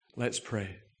Let's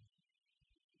pray.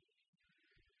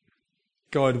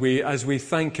 God, as we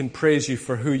thank and praise you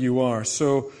for who you are,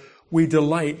 so we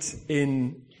delight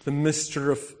in the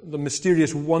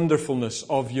mysterious wonderfulness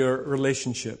of your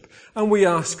relationship. And we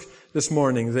ask this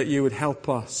morning that you would help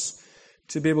us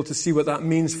to be able to see what that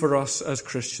means for us as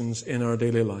Christians in our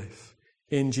daily life.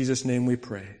 In Jesus' name we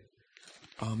pray.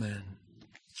 Amen.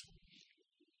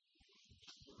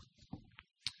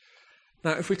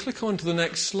 Now, if we click on to the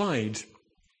next slide,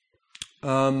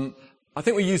 I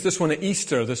think we used this one at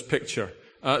Easter, this picture.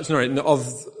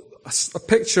 Of a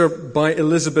picture by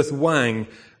Elizabeth Wang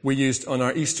we used on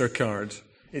our Easter card.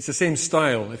 It's the same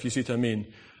style, if you see what I mean.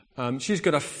 She's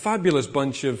got a fabulous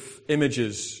bunch of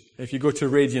images. If you go to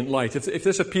Radiant Light, if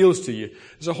this appeals to you,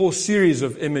 there's a whole series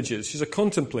of images. She's a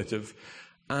contemplative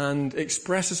and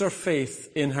expresses her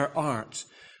faith in her art.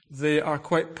 They are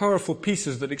quite powerful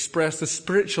pieces that express the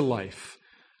spiritual life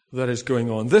that is going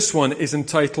on. This one is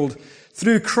entitled,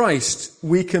 "Through Christ,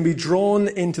 we can be drawn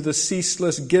into the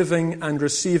ceaseless giving and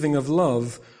receiving of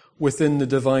love within the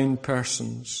divine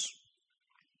persons."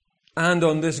 And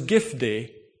on this gift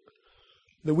day,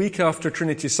 the week after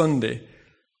Trinity Sunday,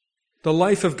 the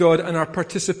life of God and our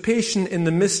participation in the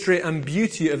mystery and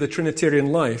beauty of the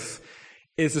Trinitarian life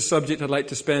is the subject I'd like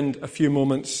to spend a few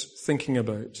moments thinking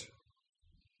about.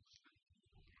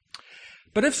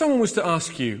 But if someone was to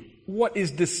ask you, what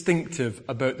is distinctive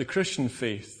about the Christian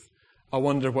faith, I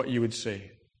wonder what you would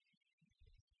say.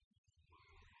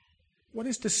 What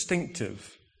is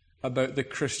distinctive about the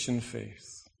Christian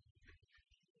faith?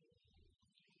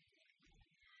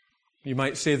 You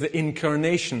might say the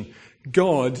incarnation,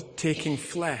 God taking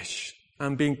flesh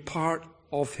and being part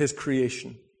of his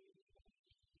creation.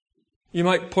 You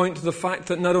might point to the fact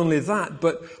that not only that,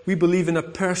 but we believe in a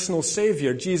personal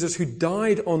Savior, Jesus, who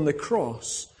died on the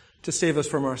cross to save us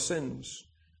from our sins.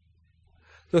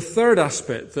 The third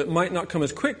aspect that might not come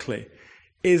as quickly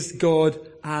is God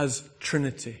as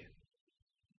Trinity.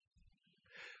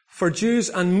 For Jews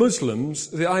and Muslims,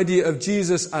 the idea of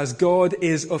Jesus as God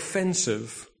is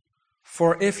offensive.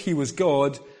 For if he was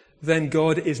God, then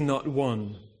God is not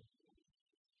one.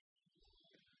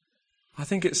 I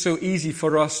think it's so easy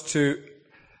for us to,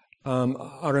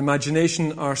 our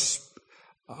imagination,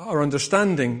 our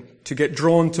understanding, to get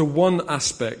drawn to one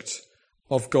aspect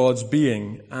of God's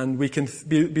being, and we can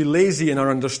be lazy in our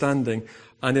understanding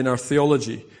and in our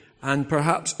theology, and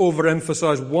perhaps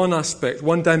overemphasize one aspect,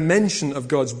 one dimension of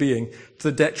God's being to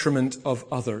the detriment of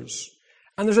others.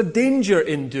 And there's a danger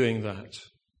in doing that.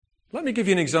 Let me give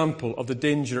you an example of the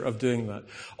danger of doing that.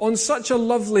 On such a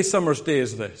lovely summer's day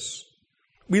as this,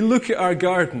 we look at our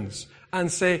gardens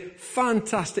and say,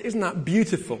 fantastic, isn't that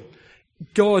beautiful?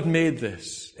 God made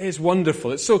this. It's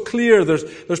wonderful. It's so clear.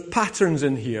 There's patterns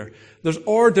in here. There's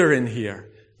order in here.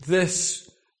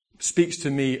 This speaks to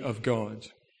me of God.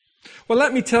 Well,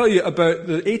 let me tell you about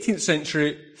the 18th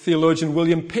century theologian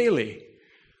William Paley,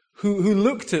 who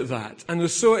looked at that and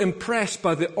was so impressed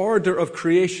by the order of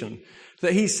creation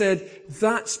that he said,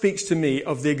 that speaks to me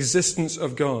of the existence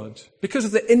of God. Because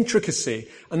of the intricacy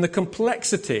and the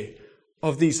complexity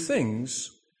of these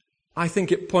things, I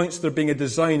think it points to there being a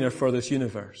designer for this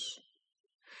universe.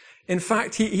 In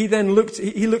fact, he looked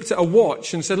at a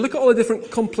watch and said, look at all the different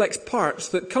complex parts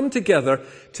that come together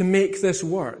to make this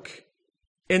work.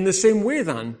 In the same way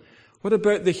then, what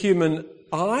about the human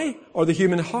eye or the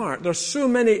human heart? There are so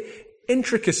many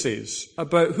intricacies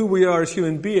about who we are as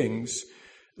human beings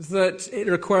that it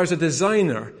requires a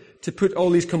designer to put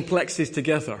all these complexities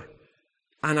together.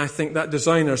 And I think that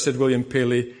designer, said William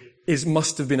Paley,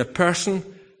 must have been a person,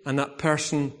 and that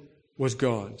person was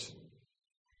God.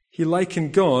 He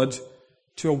likened God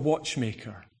to a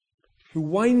watchmaker who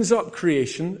winds up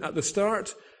creation at the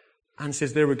start and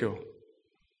says, there we go.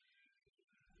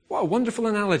 What a wonderful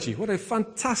analogy. What a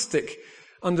fantastic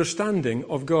understanding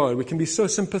of God. We can be so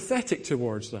sympathetic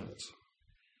towards that.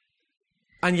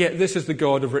 And yet this is the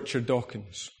God of Richard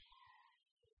Dawkins.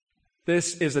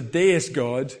 This is a deist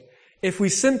God. If we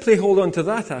simply hold on to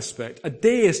that aspect, a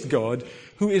deist God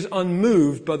who is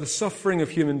unmoved by the suffering of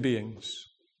human beings.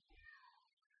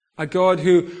 A God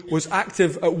who was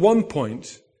active at one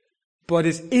point, but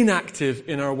is inactive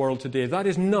in our world today. That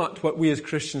is not what we as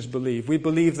Christians believe. We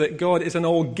believe that God is an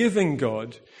all-giving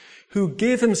God who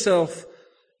gave himself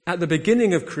at the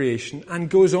beginning of creation and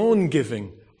goes on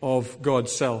giving of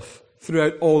God's self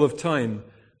throughout all of time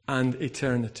and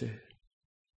eternity.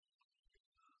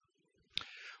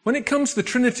 When it comes to the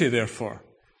Trinity, therefore,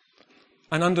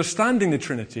 and understanding the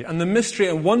Trinity and the mystery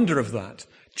and wonder of that,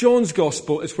 John's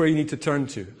Gospel is where you need to turn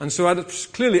to. And so I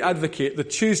clearly advocate the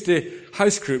Tuesday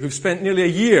house group who've spent nearly a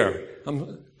year,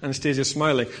 Anastasia's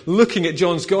smiling, looking at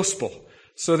John's Gospel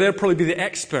So they'll probably be the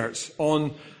experts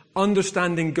on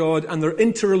understanding God and their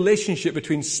interrelationship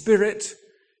between Spirit,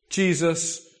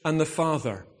 Jesus, and the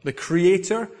Father, the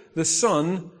Creator, the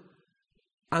Son,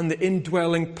 and the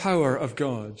indwelling power of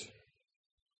God.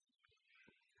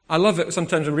 I love it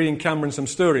sometimes when reading Cameron some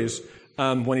stories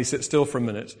when he sits still for a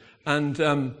minute.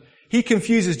 And he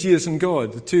confuses Jesus and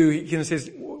God. The two, he says,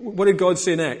 what did God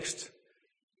say next?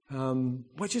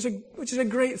 Which is a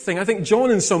great thing. I think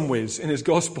John in some ways in his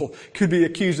gospel could be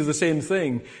accused of the same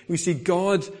thing. We see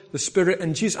God, the Spirit,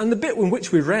 and Jesus. And the bit in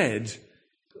which we read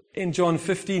in John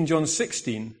 15, John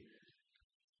 16,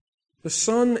 the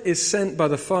Son is sent by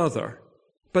the Father,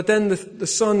 but then the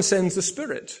Son sends the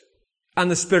Spirit. And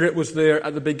the Spirit was there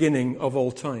at the beginning of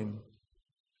all time.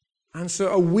 And so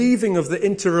a weaving of the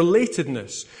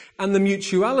interrelatedness and the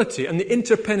mutuality and the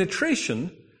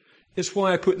interpenetration is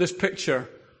why I put this picture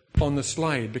on the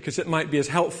slide, because it might be as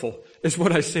helpful as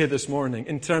what I say this morning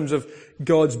in terms of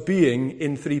God's being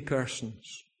in three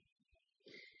persons.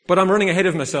 But I'm running ahead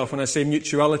of myself when I say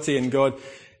mutuality and God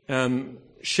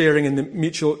sharing in the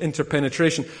mutual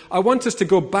interpenetration. I want us to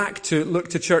go back to look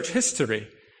to church history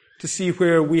to see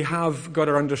where we have got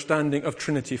our understanding of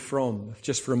Trinity from,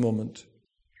 just for a moment.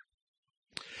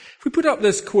 If we put up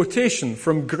this quotation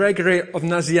from Gregory of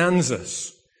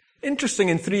Nazianzus, interesting,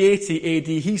 in 380 AD,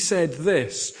 he said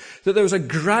this, that there was a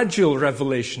gradual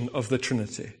revelation of the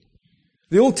Trinity.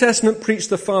 The Old Testament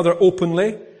preached the Father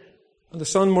openly, and the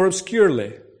Son more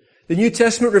obscurely. The New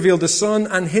Testament revealed the Son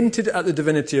and hinted at the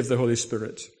divinity of the Holy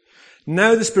Spirit.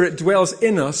 Now the Spirit dwells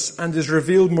in us and is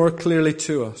revealed more clearly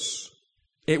to us.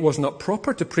 It was not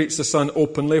proper to preach the Son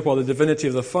openly while the divinity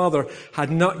of the Father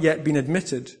had not yet been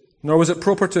admitted, nor was it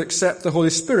proper to accept the Holy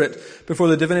Spirit before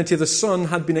the divinity of the Son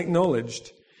had been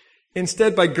acknowledged.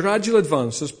 Instead, by gradual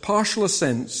advances, partial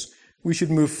ascents, we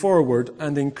should move forward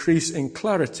and increase in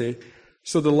clarity,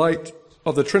 so the light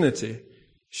of the Trinity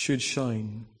should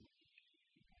shine.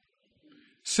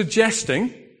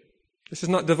 Suggesting, this is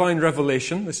not divine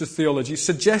revelation, this is theology,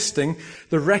 suggesting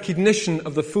the recognition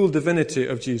of the full divinity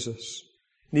of Jesus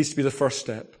needs to be the first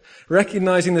step.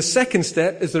 Recognizing the second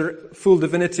step is the full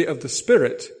divinity of the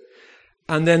Spirit,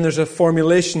 and then there's a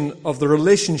formulation of the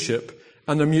relationship,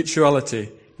 and the mutuality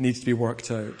needs to be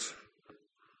worked out.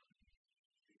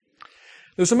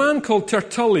 There's a man called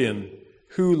Tertullian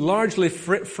who largely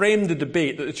framed the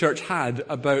debate that the church had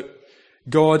about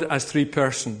God as three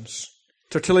persons.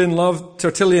 Tertullian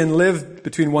lived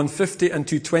between 150 and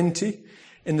 220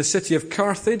 in the city of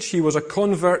Carthage. He was a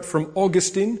convert from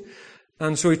Augustine,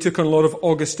 and so he took on a lot of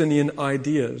Augustinian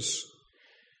ideas.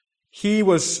 He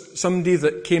was somebody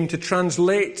that came to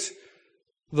translate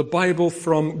the Bible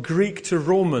from Greek to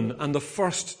Roman, and the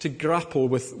first to grapple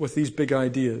with these big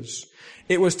ideas.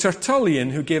 It was Tertullian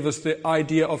who gave us the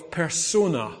idea of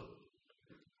persona,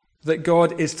 that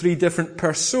God is three different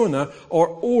persona, or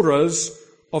auras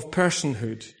of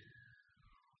personhood.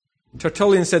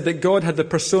 Tertullian said that God had the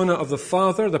persona of the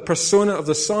Father, the persona of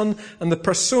the Son, and the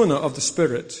persona of the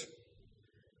Spirit.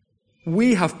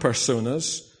 We have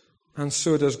personas, and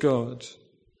so does God.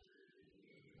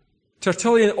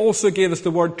 Tertullian also gave us the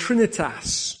word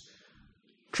Trinitas.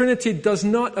 Trinity does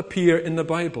not appear in the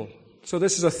Bible. So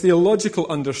this is a theological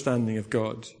understanding of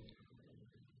God.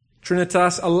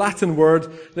 Trinitas, a Latin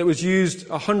word that was used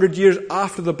 100 years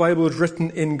after the Bible was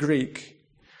written in Greek.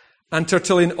 And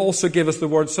Tertullian also gave us the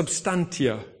word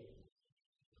substantia.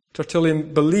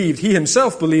 Tertullian he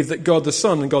himself believed that God the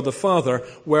Son and God the Father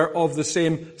were of the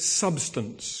same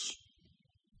substance.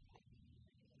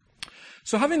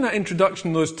 So having that introduction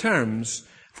in those terms,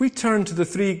 if we turn to the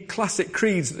three classic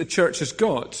creeds that the church has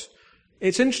got,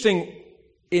 it's interesting,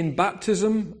 in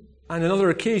baptism and in other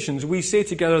occasions, we say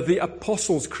together the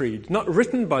Apostles' Creed, not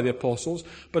written by the Apostles,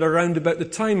 but around about the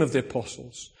time of the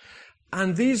Apostles.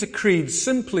 And these creeds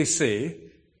simply say,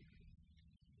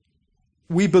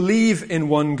 we believe in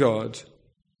one God,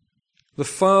 the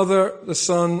Father, the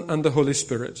Son, and the Holy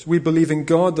Spirit. We believe in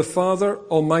God the Father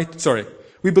Almighty,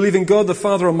 we believe in God the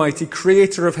Father Almighty,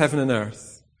 creator of heaven and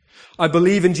earth. I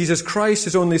believe in Jesus Christ,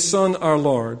 his only Son, our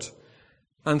Lord.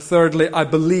 And thirdly, I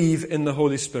believe in the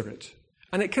Holy Spirit.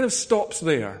 And it kind of stops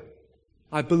there.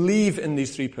 I believe in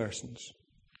these three persons.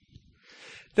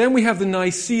 Then we have the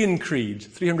Nicene Creed,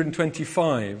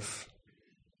 325.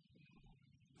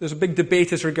 There's a big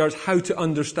debate as regards how to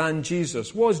understand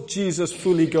Jesus. Was Jesus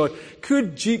fully God?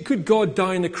 Could God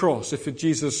die on the cross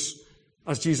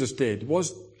as Jesus did?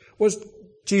 Was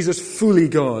Jesus fully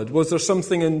God? Was there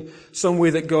something in some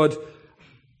way that God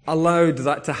allowed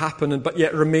that to happen but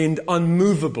yet remained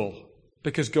unmovable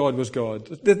because God was God.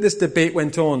 This debate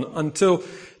went on until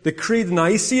the Creed, the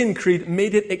Nicene Creed,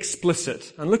 made it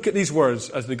explicit. And look at these words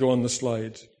as they go on the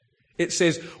slide. It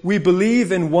says, "We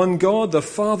believe in one God, the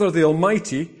Father, the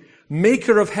Almighty,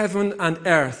 maker of heaven and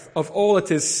earth, of all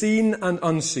that is seen and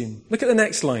unseen." Look at the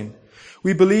next line.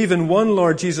 "We believe in one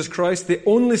Lord Jesus Christ, the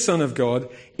only Son of God,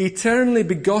 eternally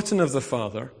begotten of the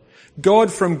Father,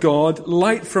 God from God,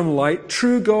 light from light,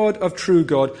 true God of true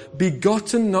God,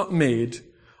 begotten, not made,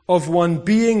 of one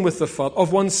being with the Father,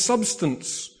 of one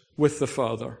substance with the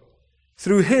Father.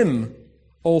 Through him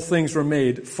all things were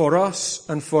made. For us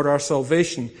and for our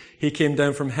salvation he came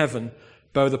down from heaven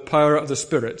by the power of the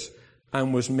Spirit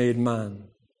and was made man."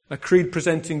 A creed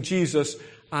presenting Jesus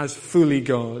as fully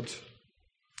God.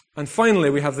 And finally,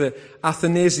 we have the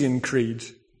Athanasian Creed.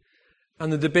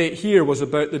 And the debate here was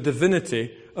about the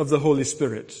divinity of the Holy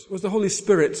Spirit. Was the Holy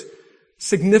Spirit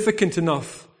significant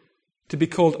enough to be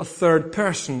called a third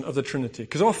person of the Trinity?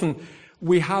 Because often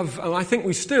we have, and I think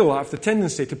we still have the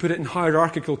tendency to put it in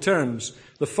hierarchical terms.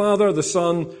 The Father, the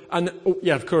Son, and,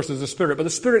 of course there's the Spirit. But the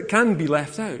Spirit can be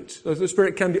left out. The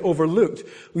Spirit can be overlooked.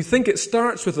 We think it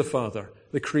starts with the Father,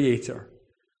 the Creator.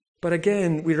 But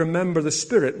again, we remember the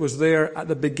Spirit was there at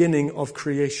the beginning of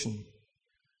creation.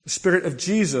 The Spirit of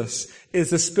Jesus is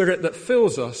the Spirit that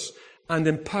fills us and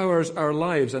empowers our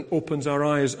lives and opens our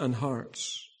eyes and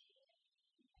hearts.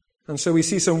 And so we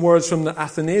see some words from the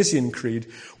Athanasian Creed.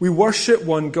 "We worship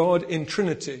one God in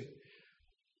Trinity,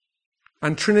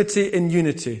 and Trinity in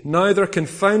unity, neither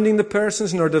confounding the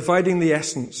persons nor dividing the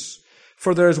essence.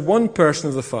 For there is one person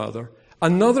of the Father,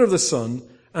 another of the Son,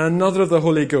 and another of the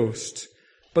Holy Ghost.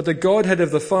 But the Godhead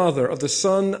of the Father, of the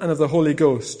Son, and of the Holy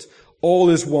Ghost, all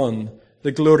is one,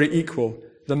 the glory equal,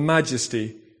 the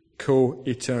majesty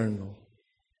co-eternal."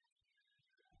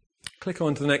 Click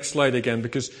on to the next slide again,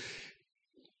 because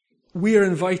we are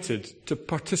invited to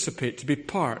participate, to be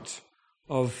part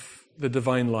of the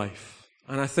divine life.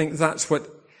 And I think that's what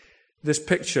this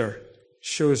picture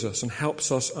shows us and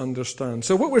helps us understand.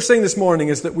 So what we're saying this morning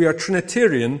is that we are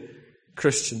Trinitarian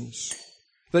Christians,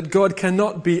 that God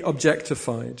cannot be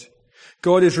objectified.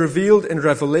 God is revealed in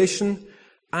revelation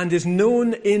and is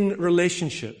known in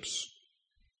relationships.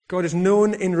 God is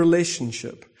known in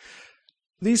relationship.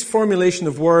 These formulation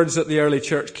of words that the early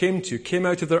church came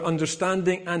out of their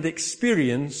understanding and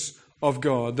experience of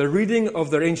God, the reading of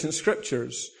their ancient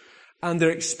scriptures, and their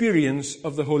experience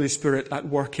of the Holy Spirit at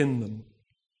work in them.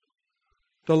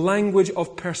 The language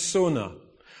of persona.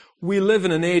 We live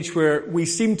in an age where we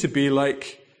seem to be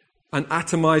like an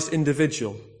atomized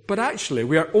individual, but actually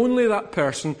we are only that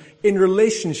person in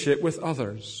relationship with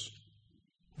others.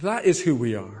 That is who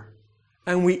we are.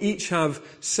 And we each have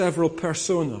several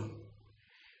persona.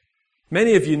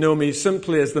 Many of you know me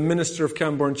simply as the minister of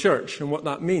Camborne Church and what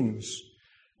that means.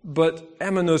 But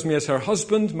Emma knows me as her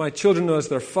husband, my children know as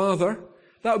their father.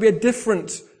 That would be a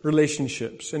different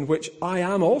relationships in which I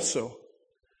am also.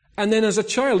 And then as a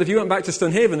child, if you went back to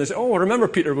Stonehaven, they say, "Oh, I remember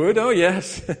Peter Wood. Oh,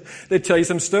 yes." They'd tell you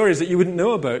some stories that you wouldn't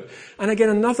know about. And again,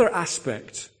 another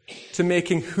aspect to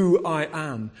making who I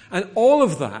am. And all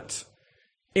of that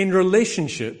in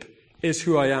relationship is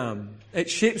who I am. It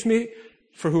shapes me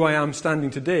for who I am standing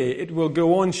today. It will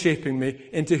go on shaping me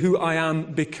into who I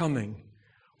am becoming.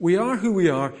 We are who we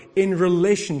are in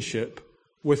relationship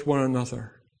with one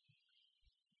another.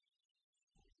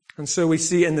 And so we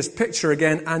see in this picture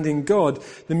again, and in God,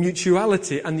 the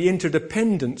mutuality and the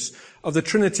interdependence of the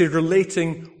Trinity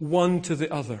relating one to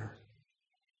the other.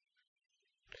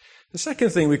 The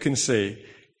second thing we can say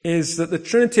is that the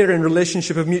Trinitarian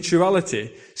relationship of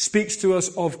mutuality speaks to us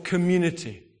of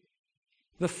community,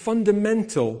 the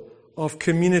fundamental of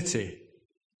community.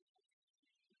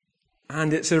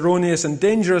 And it's erroneous and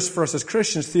dangerous for us as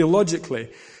Christians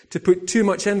theologically to put too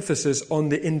much emphasis on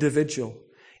the individual.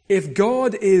 If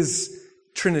God is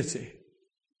Trinity,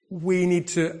 we need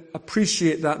to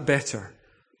appreciate that better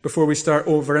before we start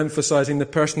overemphasizing the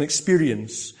personal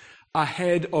experience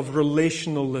ahead of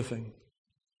relational living.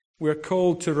 We're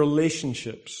called to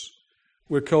relationships.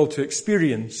 We're called to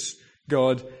experience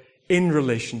God in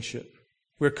relationship.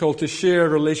 We're called to share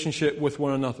relationship with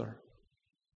one another.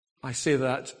 I say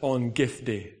that on Gift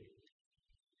Day.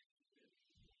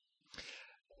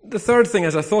 The third thing,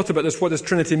 as I thought about this, what does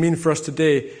Trinity mean for us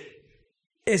today,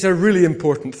 is a really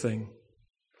important thing.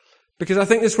 Because I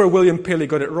think this is where William Paley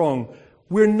got it wrong.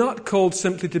 We're not called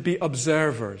simply to be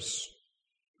observers.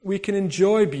 We can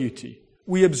enjoy beauty.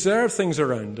 We observe things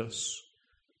around us.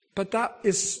 But that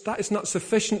is not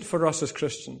sufficient for us as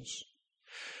Christians.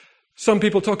 Some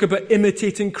people talk about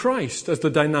imitating Christ as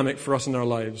the dynamic for us in our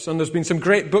lives. And there's been some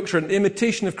great books written,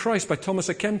 Imitation of Christ by Thomas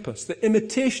à Kempis, the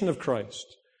imitation of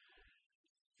Christ.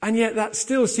 And yet that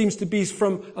still seems to be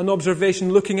from an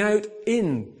observation looking out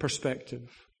in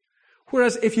perspective.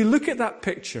 Whereas if you look at that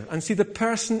picture and see the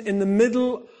person in the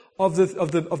middle of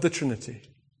the Trinity,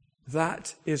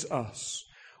 that is us.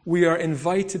 We are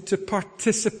invited to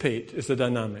participate is the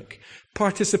dynamic.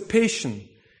 Participation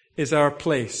is our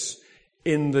place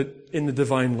in the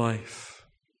divine life.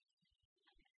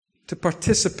 To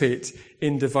participate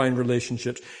in divine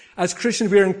relationships. As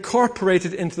Christians, we are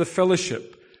incorporated into the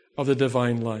fellowship of the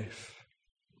divine life.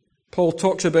 Paul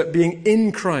talks about being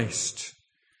in Christ.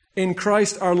 In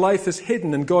Christ, our life is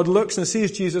hidden, and God looks and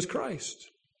sees Jesus Christ.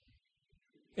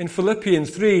 In Philippians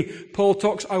 3, Paul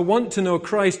talks, I want to know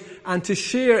Christ and to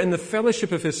share in the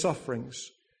fellowship of his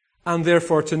sufferings, and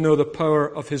therefore to know the power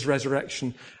of his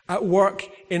resurrection at work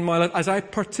in my life as I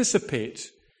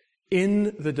participate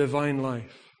in the divine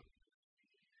life.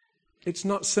 It's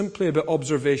not simply about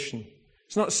observation.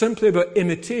 It's not simply about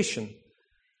imitation.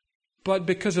 But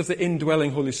because of the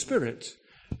indwelling Holy Spirit,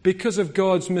 because of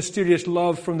God's mysterious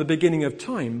love from the beginning of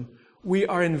time, we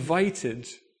are invited,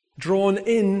 drawn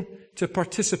in to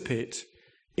participate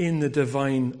in the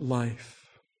divine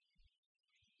life.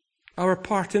 Our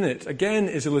part in it, again,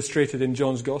 is illustrated in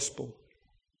John's Gospel.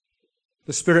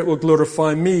 The Spirit will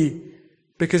glorify me,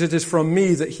 because it is from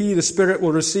me that he, the Spirit,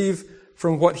 will receive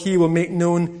from what he will make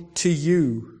known to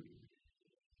you.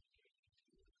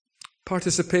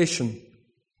 Participation.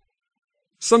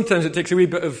 Sometimes it takes a wee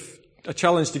bit of a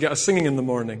challenge to get us singing in the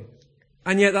morning.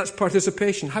 And yet that's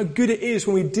participation. How good it is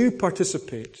when we do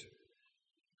participate.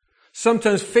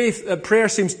 Sometimes prayer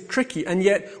seems tricky, and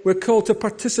yet we're called to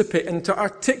participate and to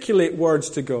articulate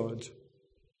words to God.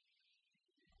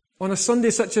 On a Sunday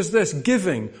such as this,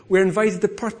 giving, we're invited to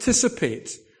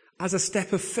participate as a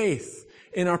step of faith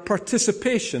in our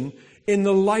participation in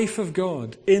the life of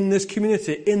God, in this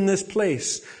community, in this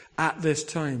place, at this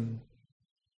time.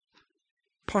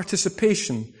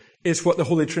 Participation is what the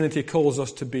Holy Trinity calls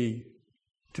us to be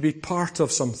part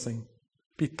of something,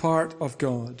 be part of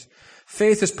God.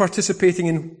 Faith is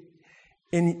participating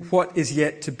in what is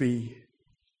yet to be.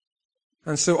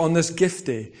 And so on this gift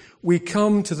day, we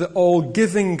come to the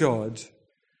all-giving God,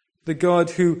 the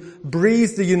God who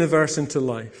breathed the universe into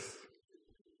life,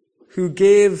 who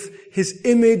gave his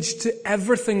image to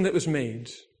everything that was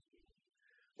made.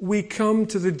 We come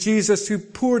to the Jesus who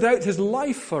poured out his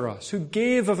life for us, who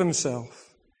gave of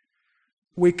himself.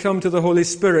 We come to the Holy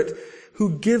Spirit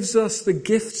who gives us the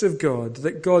gifts of God,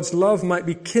 that God's love might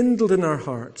be kindled in our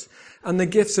hearts, and the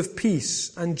gifts of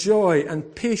peace and joy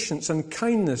and patience and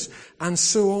kindness and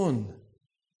so on.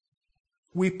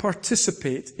 We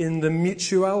participate in the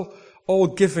mutual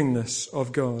all-givingness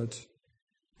of God,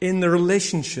 in the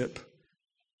relationship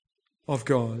of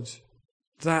God.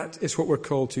 That is what we're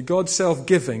called to. God's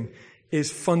self-giving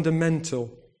is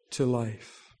fundamental to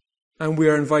life. And we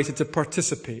are invited to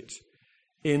participate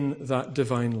in that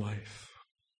divine life.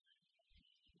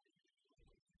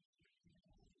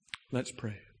 Let's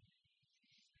pray.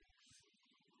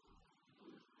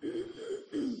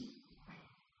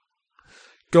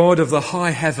 God of the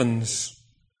high heavens,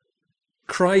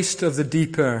 Christ of the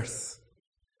deep earth,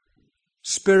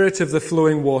 Spirit of the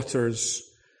flowing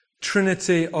waters,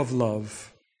 Trinity of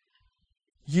love,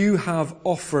 you have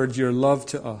offered your love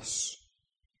to us.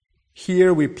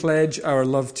 Here we pledge our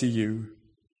love to you.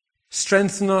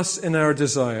 Strengthen us in our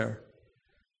desire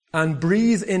and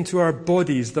breathe into our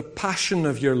bodies the passion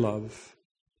of your love.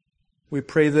 We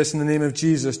pray this in the name of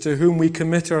Jesus, to whom we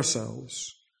commit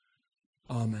ourselves.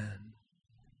 Amen.